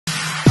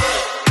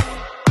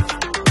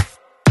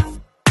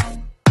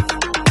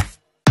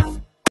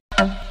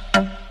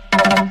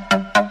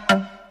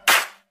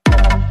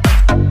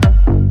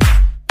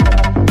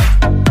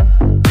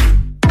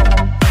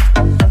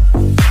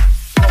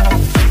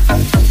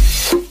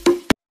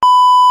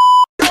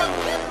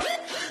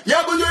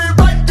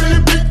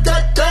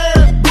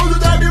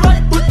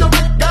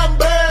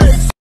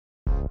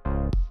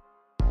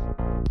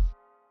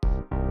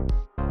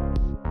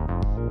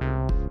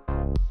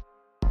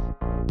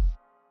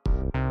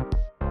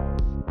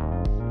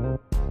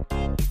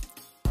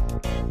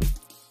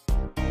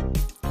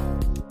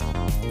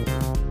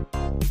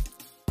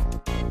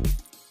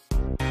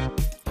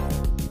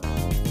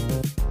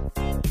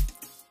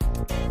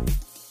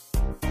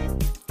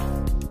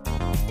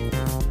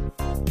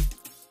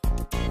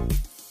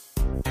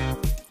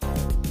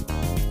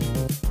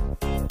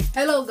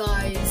Hello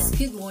guys!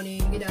 Good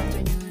morning, good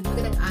afternoon,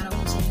 magandang araw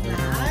po sa inyo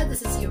lahat.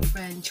 This is your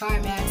friend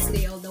Charmax,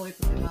 all the way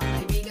from mga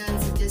kaibigan.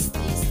 So just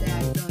please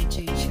don't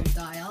change your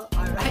dial,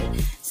 alright?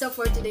 So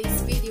for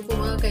today's video po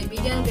mga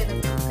kaibigan, gonna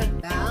talk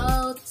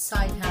about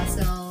side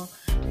hustle,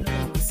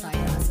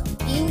 side hustle,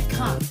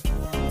 income.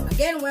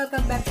 Again,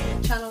 welcome back to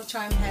the channel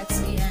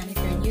Charmax, and if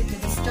you're new to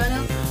this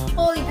channel,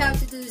 all you have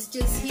to do is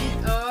just hit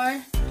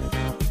our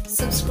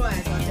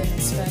subscribe button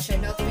and smash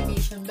our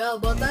notification bell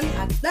button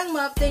at nang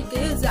ma-update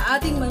kayo sa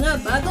ating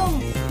mga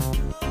bagong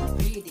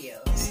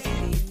videos.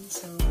 Okay,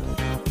 so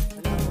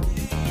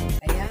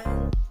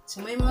ayan.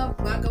 So may mga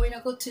gagawin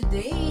ako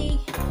today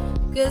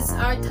because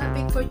our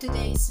topic for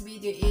today's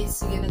video is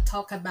we're gonna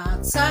talk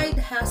about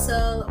side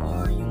hustle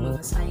or yung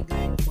mga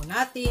sideline po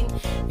natin.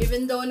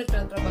 Even though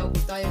nagtatrabaho po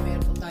tayo,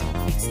 meron po tayong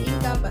fixed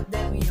income, but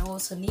then we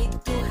also need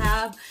to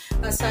have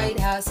a side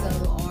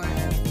hustle or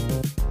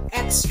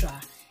extra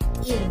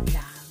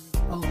income.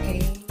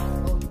 Okay?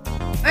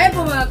 Ayan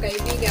po mga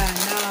kaibigan.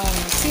 Now,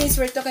 since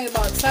we're talking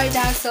about side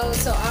hustle,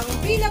 so ang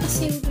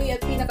pinaka-simple at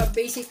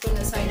pinaka-basic po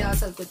na side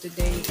hustle ko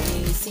today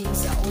is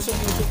since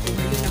usok-usok po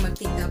ngayon na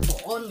magtinda po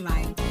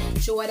online.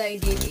 So what I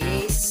did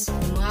is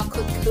mga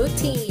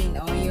Kutkutin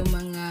o yung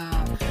mga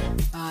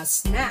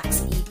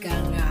snacks, ika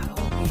nga.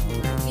 Okay,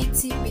 mga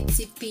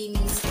bitsy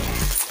pini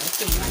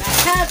snacks. Okay, what I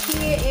have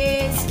here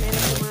is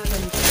meron po mga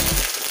ganito.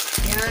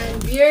 Yan,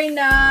 beer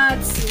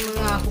nuts, yung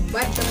mga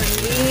hubad na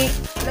mani.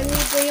 Alam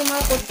niyo po yung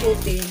mga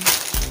Kutkutin.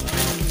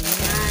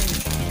 Yan.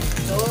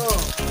 Ito.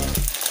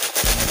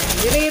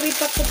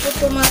 Nire-repack ko po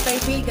ito mga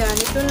kaibigan.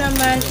 Ito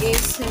naman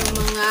is yung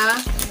mga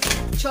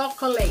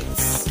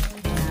chocolates.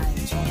 Yan,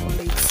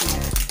 chocolates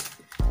yan.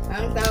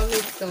 Ang tawag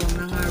nito,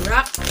 mga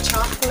rock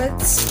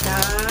chocolates na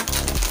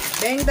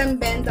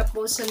bentang-benta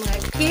po sa mga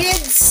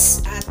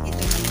kids. At ito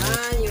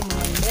naman, yung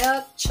mga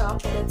milk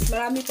chocolates.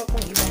 Marami pa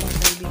pong ibang mga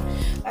kaibigan.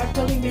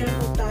 Actually, meron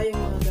po tayong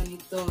mga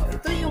ganito.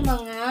 Ito yung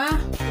mga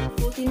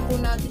putin po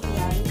natin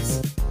guys.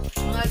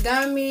 Mga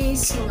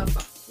gummies, mga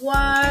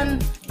pakwan.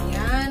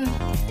 Ayan.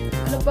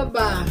 Ano pa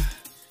ba?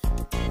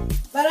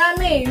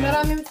 Marami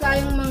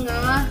tayong mga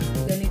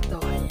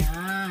ganito.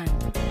 Ayan.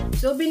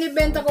 So,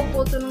 binibenta ko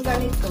po ito ng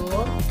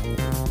ganito.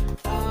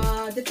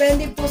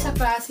 Depende po sa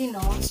klase,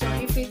 no? So,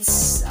 if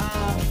it's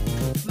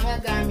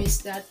mga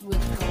gummies, that would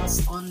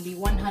cost only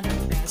 100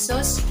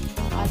 pesos.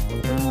 At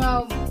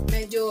kung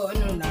medyo,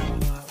 ano lang,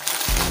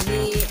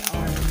 mani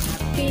or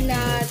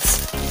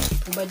peanuts,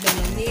 ubad na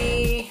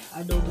mani,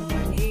 adobo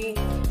mani,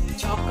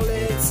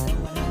 chocolates,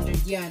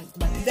 100 yan.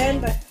 But then,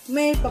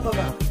 may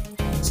pababa.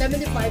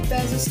 75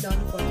 pesos down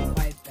to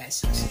 45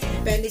 pesos.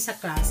 Depende sa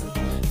klase.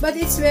 But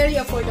it's very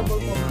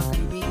affordable po mga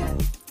kaibigan.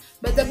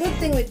 But the good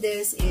thing with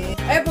this is,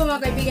 ayun po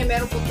mga kaibigan,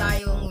 meron po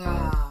tayong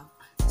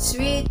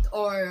sweet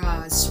or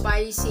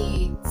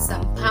spicy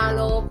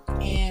sampalok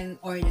and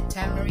or the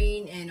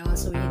tamarind, and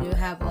also we do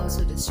have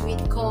also the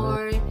sweet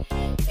corn.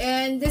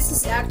 And this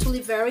is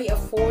actually very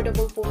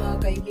affordable po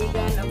mga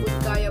kaibigan. Abot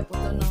kaya po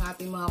ito ng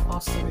ating mga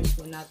customers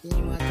po natin,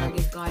 yung mga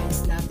target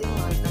clients natin,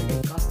 mga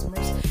target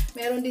customers.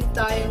 Meron din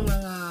tayong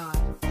mga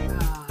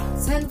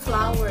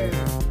sunflower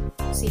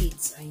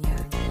seeds.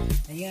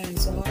 Ayan,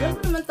 so alam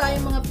mo naman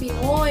tayong mga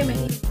Pinoy,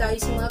 mahilig tayo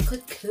sa mga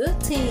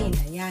Kutkutin.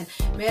 Ayan,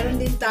 meron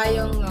din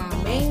tayong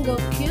mango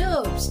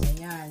cubes.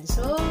 Ayan,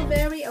 so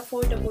very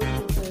affordable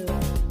ito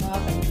mga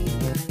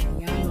kaibigan.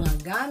 Ayan, mga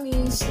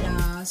gummies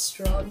na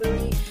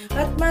strawberry.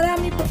 At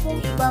marami pa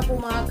pong iba po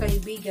mga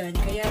kaibigan.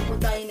 Kaya po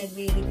tayo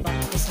nagre-repack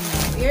po sa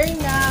mga beer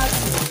nuts.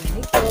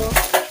 Ganito.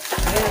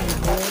 Ayan,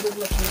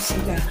 nagre-repack po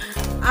sila.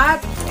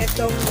 At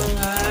itong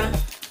mga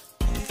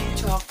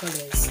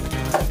chocolates.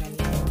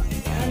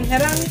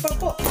 Marami pa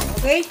po.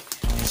 Okay?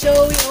 So,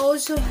 we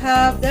also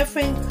have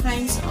different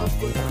kinds of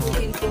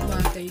Kutkutin po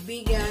mga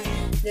kaibigan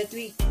that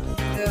we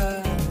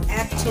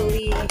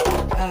actually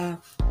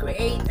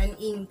create an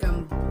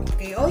income.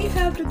 Okay? All you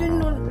have to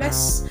do,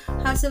 less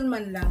hassle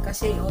man lang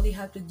kasi all you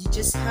have to do,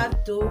 just have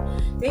to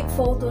take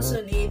photos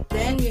on it,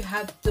 then you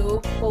have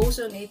to post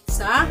on it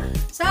sa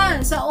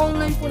saan? Sa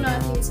online po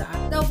natin. Sa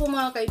at daw po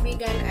mga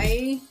kaibigan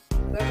ay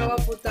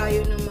gagawa po tayo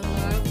ng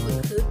mga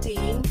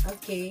Kutkutin.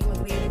 Okay,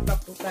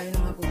 magre-repack po tayo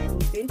ng mga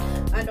Kutkutin.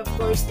 And of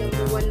course,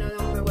 number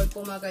one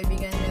po mga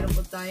kaibigan, meron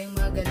po tayong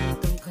mga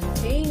ganitong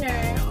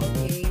container.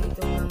 Okay,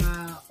 itong mga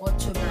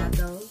 8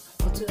 bottle.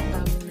 8 na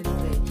tawag na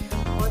dito eh.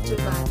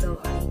 8 bottle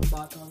or 8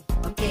 bottle.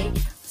 Okay,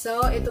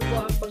 so ito po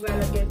ang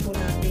paglalagay po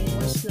natin.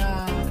 Once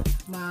na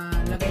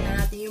malagay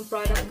na natin yung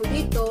product po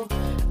dito,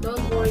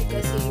 don't worry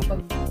kasi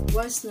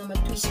once na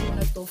matwist mo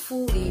na to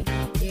fully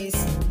is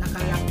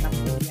nakalock na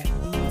po yan.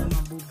 Hindi na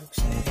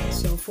mabubuksan.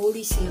 So,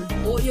 fully sealed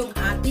po yung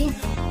ating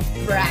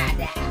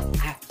product.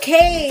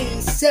 Okay!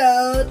 So,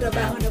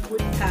 trabaho na po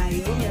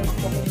tayo. Meron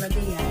po akong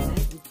lagayan.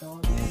 Ito,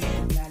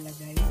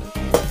 lalagay.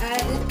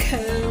 At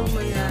ito,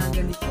 mga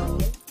ganito.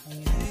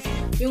 Ayan.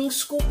 Yung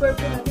scooper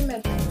po natin,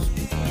 meron tayong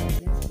scooper.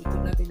 Ito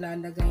natin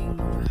lalagay yung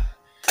mga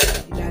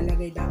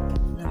ilalagay dapat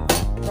ng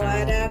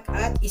product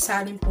at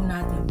isalin po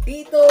natin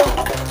dito.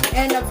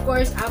 And of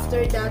course,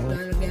 after that,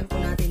 lalagyan po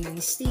natin ng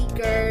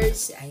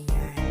stickers.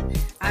 Ayan.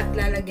 at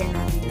lalagyan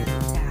natin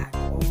ng tag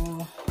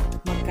o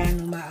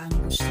magkano ang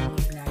gusto nyo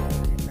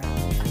ilalagay, diba?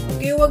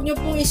 Okay, huwag nyo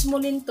pong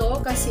ismulin to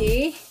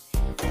kasi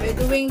by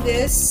doing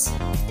this,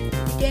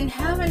 you can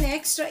have an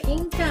extra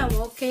income,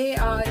 okay?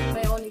 In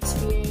my own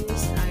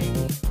experience, I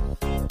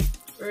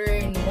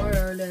earn more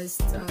or less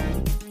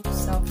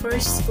sa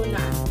first ko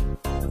na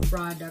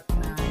product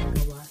na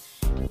nagawa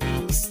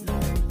is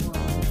na-earn ko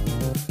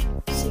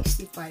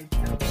 65,000.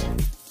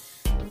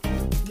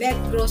 Net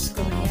gross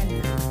ko na yan.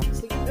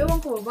 Ewan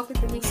ko bakit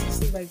naging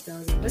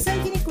 65,000. Basta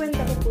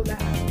kinikwenta ko po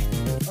lahat.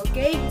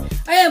 Okay?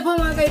 Ayan po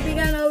mga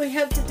kaibigan, all we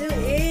have to do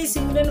is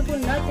simulan na po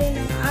natin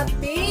ang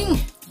ating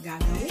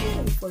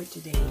gagawin for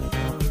today.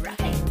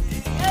 Alright.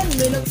 And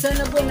binuksan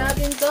na po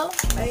natin to.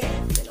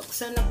 Ayan,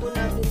 binuksan na po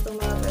natin to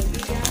mga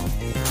kaibigan.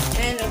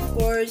 And of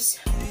course,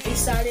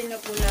 isalin na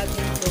po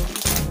natin to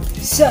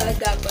sa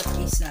dapat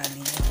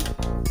isalin.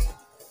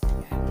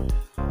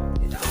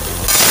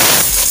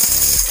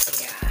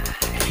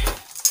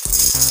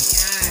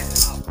 Ayan,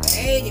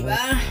 okay,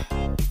 diba?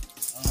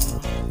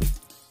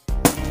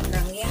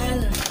 Lang yan.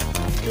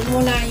 Ito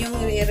muna yung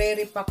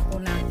i-repack po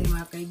natin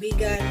mga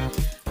kaibigan,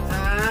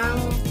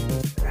 ang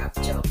wrap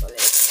chocolate.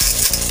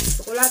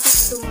 Chocolate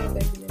ito mga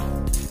kaibigan.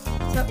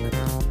 Sapat.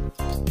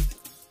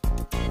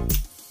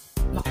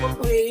 Naku,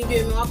 hindi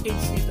yung mga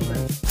kids dito ba?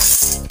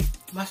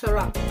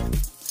 Masarap.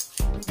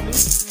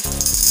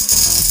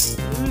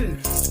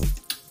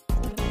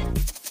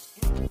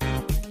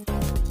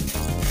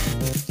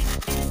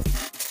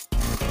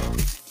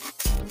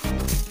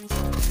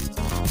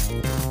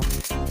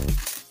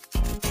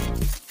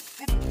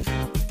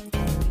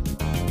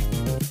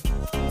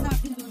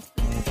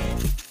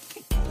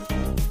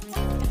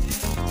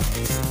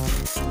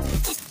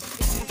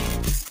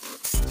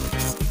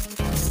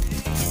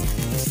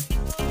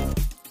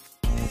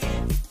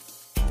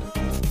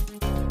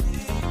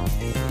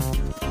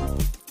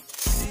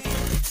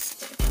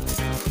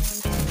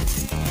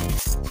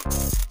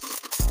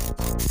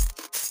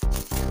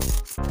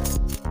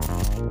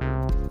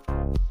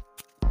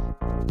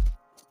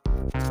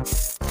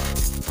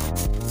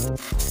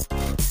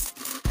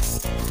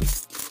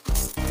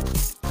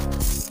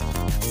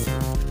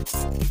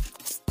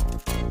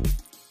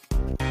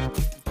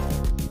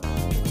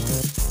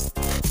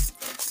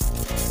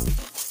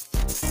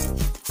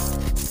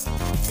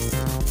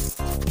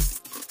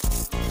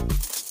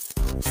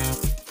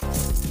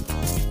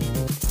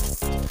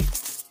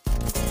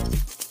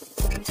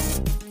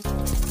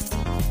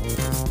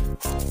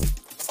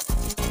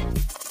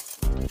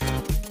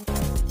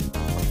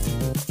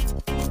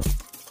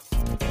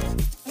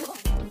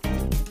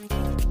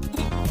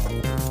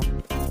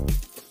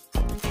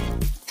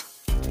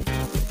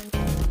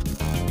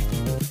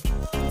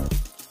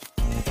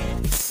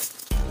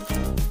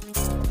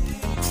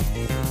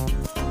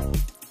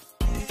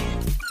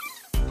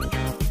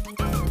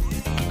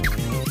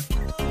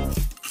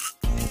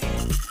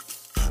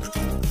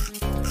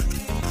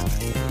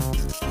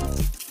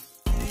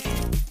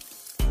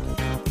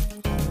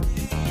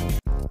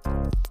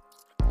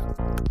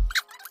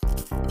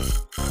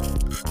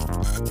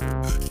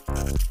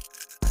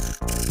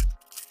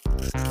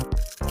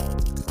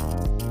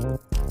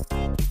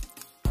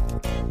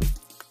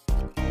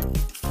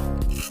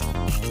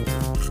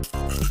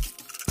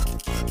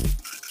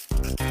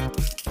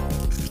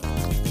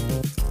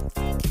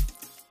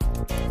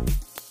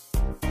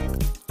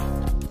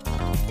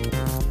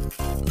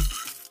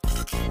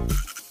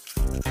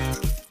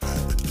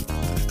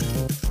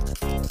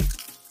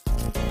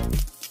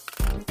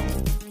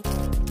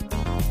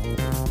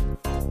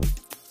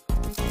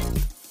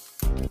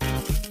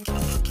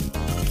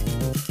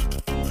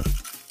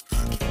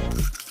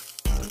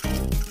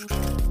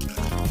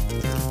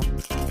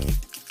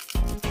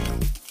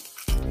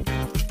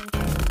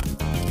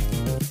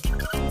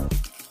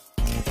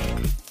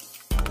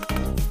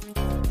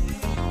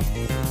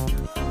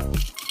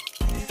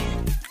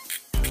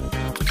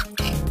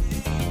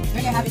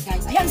 Have it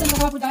guys. Ayan, so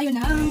nagawa po tayo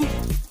ng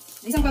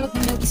isang balot ng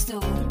milk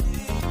stone.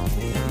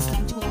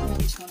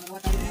 Nagawa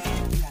tayo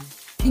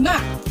ng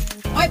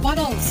 5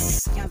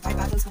 bottles. Ayan, 5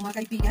 bottles kung mga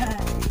kaibigan.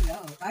 There you go,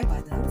 5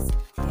 bottles.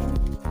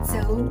 So,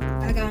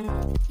 talagang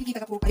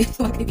kikita ka po kayo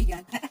mga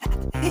kaibigan.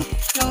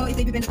 So, ito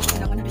ibibenta ko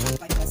ng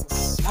 105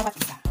 pesos. Bawat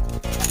isa.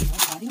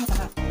 Hindi mo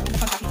masama.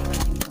 Napagpakikita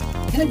natin ito.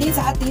 Ganun din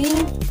sa ating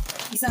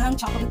isang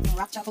chocolate, yung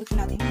rock chocolate po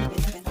natin.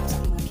 Benta ko sa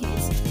ating mga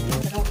kids.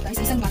 Nagagawa po tayo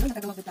sa isang balot.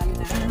 Nagagawa po tayo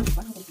na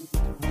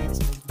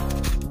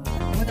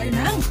tayo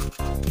ng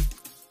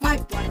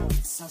 5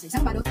 bottles. So, sa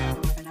isang balot,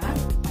 nagawa ka ng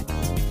 5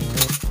 bottles.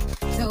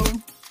 So,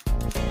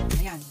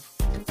 ayan.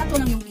 Sakto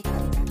lang yung kita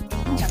natin.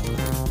 Yung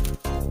chocolate.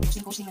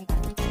 Posting lang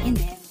tayo. And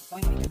then,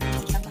 going mo ito sa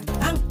isang balot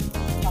ng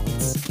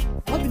chocolates.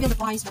 I won't reveal the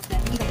price, but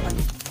then, kita ko pa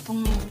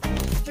kung,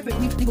 syempre,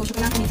 negosyo ka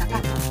lang kumita ka.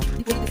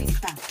 Hindi po dito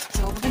visit ka.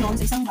 So, pag ganoon,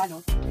 sa isang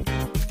balot,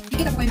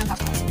 ikita ko kayo ng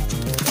half price.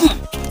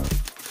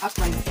 Half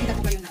price. Kita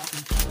ko kayo na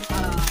okay.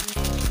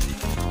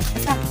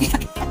 Basta,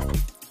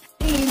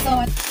 so,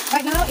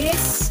 right now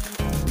is,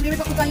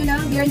 nire-repack ko tayo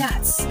ng beer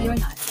nuts. Beer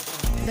nuts.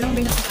 Dalawang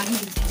beer nuts na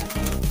kanin.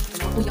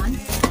 Dalawa po yan.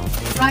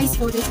 price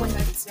for this one,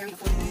 it's very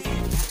affordable. You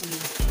can actually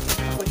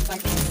afford to buy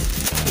this.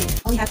 Okay,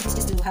 all you have to do is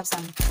just to have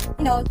some,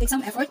 take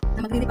some effort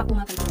na magre-repack po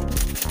mga kaibigan.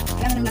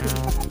 Kailangan lang natin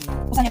i-repack kami.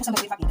 Kung saan niya po sa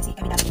mag-repack kasi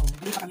kami dati po,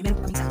 mag-repack kami. Meron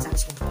po kami sa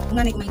store. Kung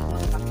nanay ko may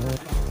mag-repack.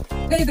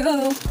 There you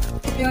go!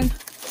 Yun.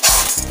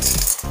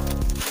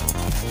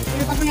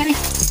 I-repack ko yan eh.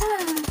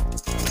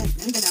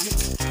 Ayan, dadami.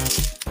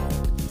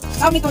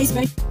 Tawag nito is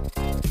very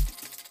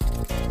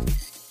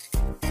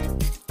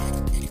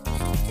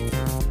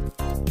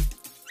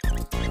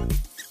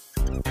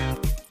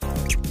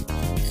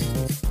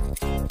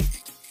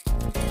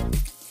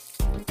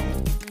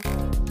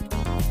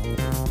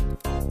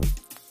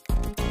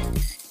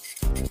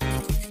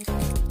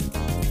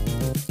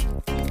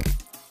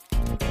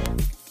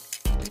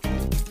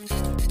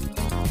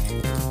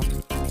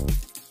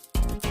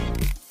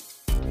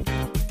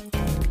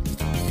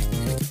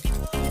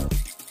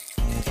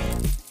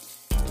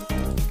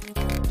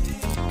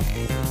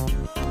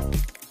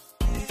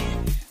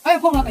ayun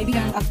po mga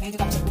kaibigan, at medyo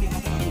tapos po yung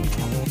ating mga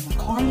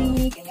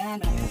garlic,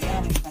 ayan,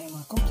 meron tayong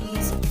mga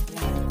cookies,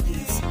 ayan,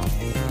 cookies, ayan,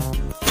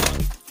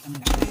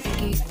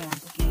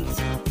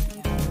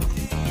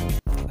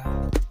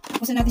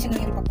 tapos natin siya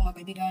nag-repack po mga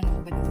kaibigan,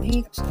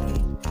 banalik, tapos ayan,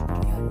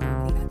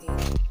 hindi natin,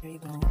 there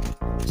you go.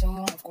 So,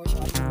 of course,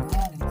 yung ating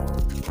mga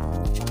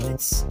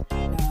chocolates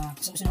na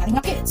gusto natin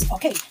mga kids.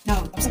 Okay,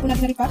 now, tapos na po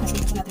natin na-repack, nasa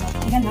po natin mga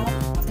kaibigan. Now,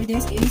 after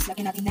this is,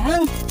 lagyan natin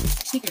ng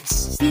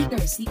stickers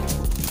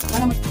po,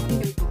 para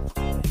mag-finger ito.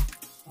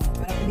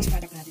 Para po this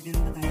product natin,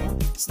 meron na tayo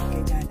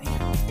sticker dyan,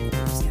 ayan.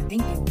 So, yan,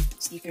 thank you,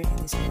 sticker in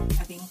this one.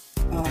 Ating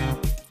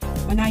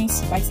Manay's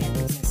Bites and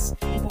Pieces.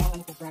 Ito ang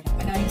ano po product,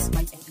 Manay's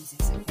Bites and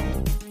Pieces.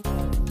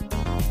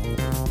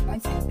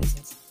 Bites and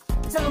Pieces.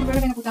 So,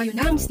 maglalagay na po tayo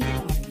ng sticker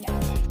po natin. Yan.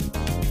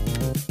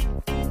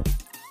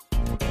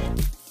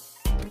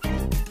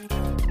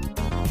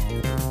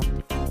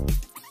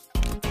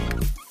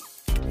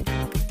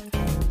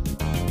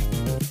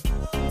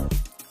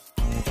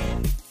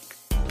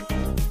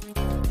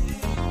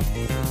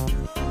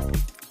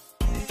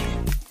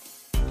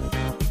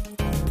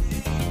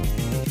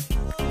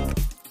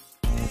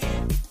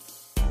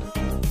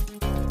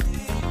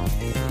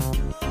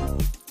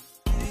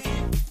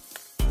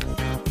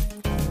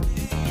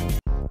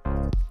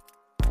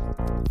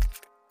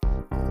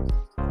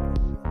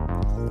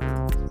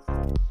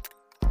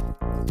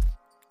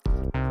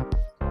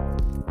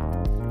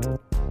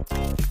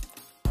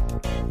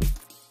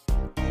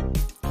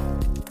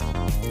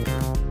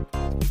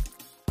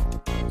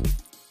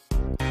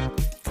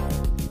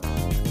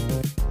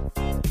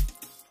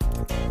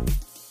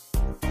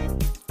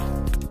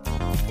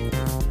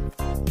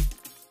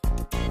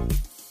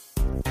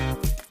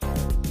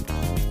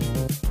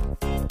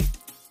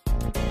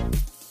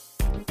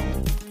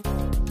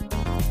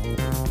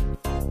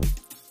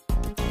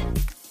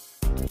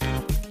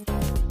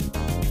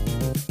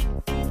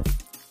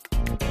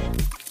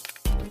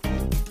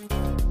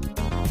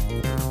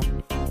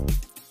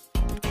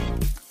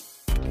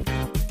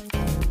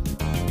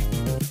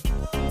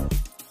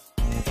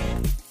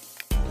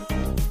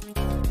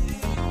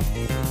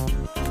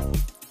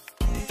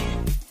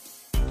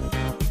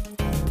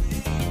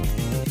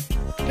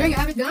 There you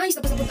have it guys,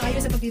 tapos na po tayo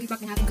sa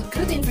pag-repack ng ating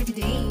Kutkutin for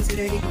today. So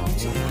there you go.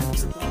 So ayan,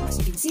 tapos na po, as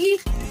you can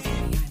see.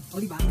 Ayan, o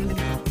diba, ang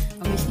ganda-ganda.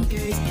 May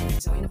stickers.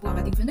 So ayan na po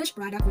ang ating finished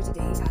product for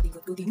today sa ating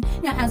Kutkutin.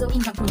 Na hassle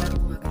income po natin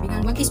po mga kaibigan.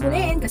 Huwag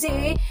ismulin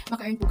kasi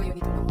maka-earn po kayo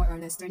nito ng more or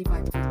less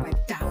 35 to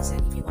 45,000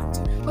 if you want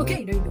to.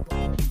 Okay, there you go po.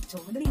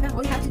 So madali na,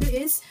 all you have to do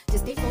is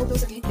just take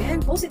photos of it,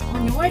 then post it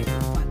on your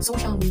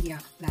social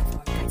media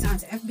platform. Kahit saan,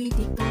 sa FB,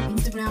 TikTok,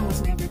 Instagram,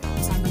 whatsoever.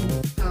 Saan bang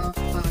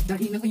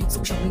dalhin lang yung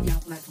social media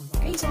platform.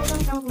 Okay, so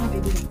ang tawag mga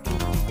kaibigan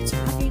sa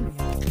atin.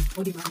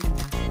 O diba, ang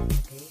ganda.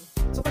 Okay.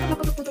 So kapag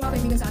napatututo mga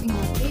kaibigan sa ating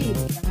mga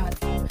kids, ika nga,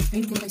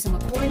 mahilig po tayo sa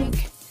mga cornic,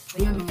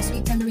 ayan, mga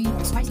sweet tamarind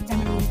or spicy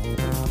tamarind,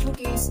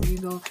 cookies, there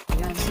you go.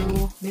 Ayan, so,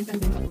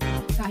 benta-benta po.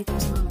 Kahit po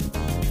sa mga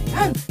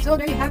ayan. So,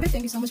 there you have it.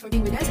 Thank you so much for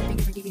being with us and thank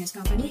you for keeping us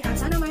company. At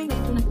sana may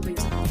natutunan po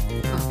kayo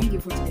sa video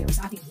for today or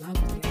sa ating vlog.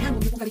 Ayan,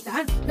 huwag niyo pong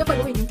kalitaan na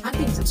paluin yung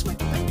ating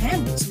subscribe button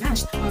and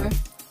smash our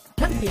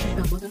notification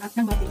bell button at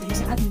nang ma-update kayo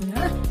sa ating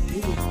mga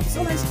videos. Thank you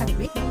so much. Have a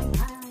great day.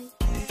 Bye!